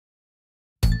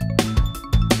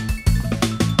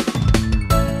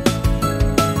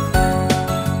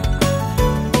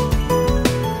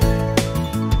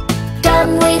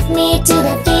me to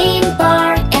the theme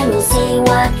park and we'll see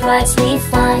what rides we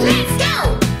find. Let's go!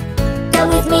 Come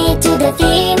with me to the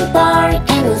theme park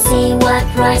and we'll see what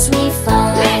rides we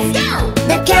find. Let's go!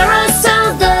 The carousel,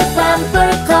 the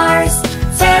bumper cars,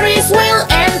 ferries, wheel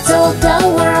and the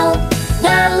whirl,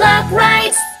 the log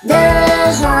rides, the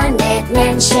haunted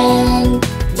mansion.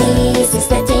 This is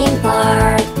the theme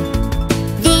park.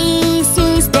 This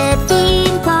is the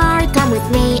theme park. Come with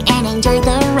me and enjoy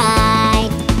the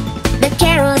ride. The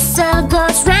carousel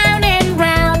goes round and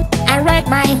round. I ride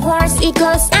my horse, it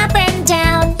goes up and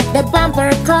down. The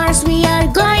bumper cars we are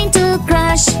going to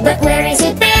crush, but where is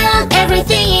it built?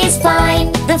 Everything is fine.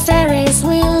 The ferries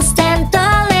will stand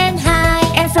tall and high,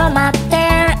 and from up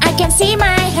there I can see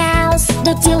my house.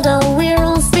 The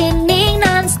whirl spinning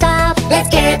non-stop. Let's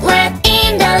get wet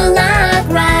in the log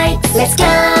ride. Let's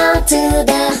go to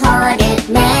the haunted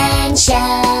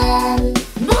mansion.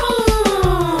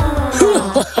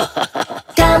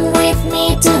 Come with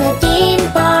me to the theme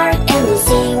park and we'll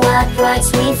see what rides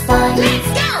we find. Let's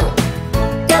go!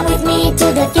 Come with me to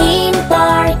the theme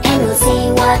park and we'll see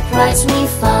what rides we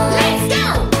find. Let's go!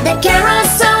 The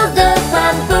carousel, the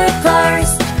bumper cars,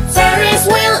 ferries,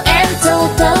 wheel and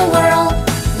the whirl,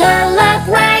 the log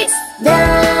rides, the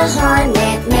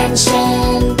haunted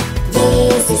mansion.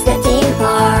 This is the theme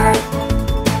park.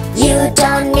 You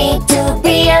don't need to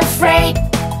be afraid.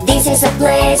 This is a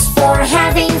place for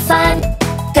having fun.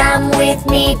 Come with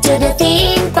me to the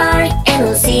theme park and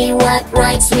we'll see what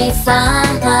rides we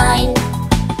find.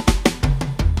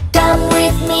 Come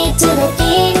with me to the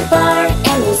theme park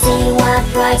and we'll see what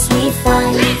rides we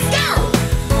find. Let's go!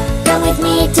 Come with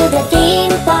me to the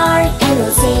theme park and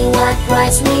we'll see what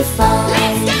rides we find.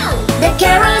 Let's go! The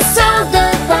carousel, the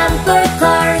bumper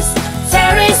cars,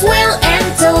 ferries, wheel and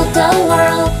the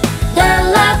whirl, the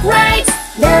log rides,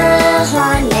 the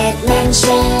haunted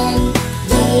mansion.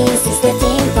 This is the theme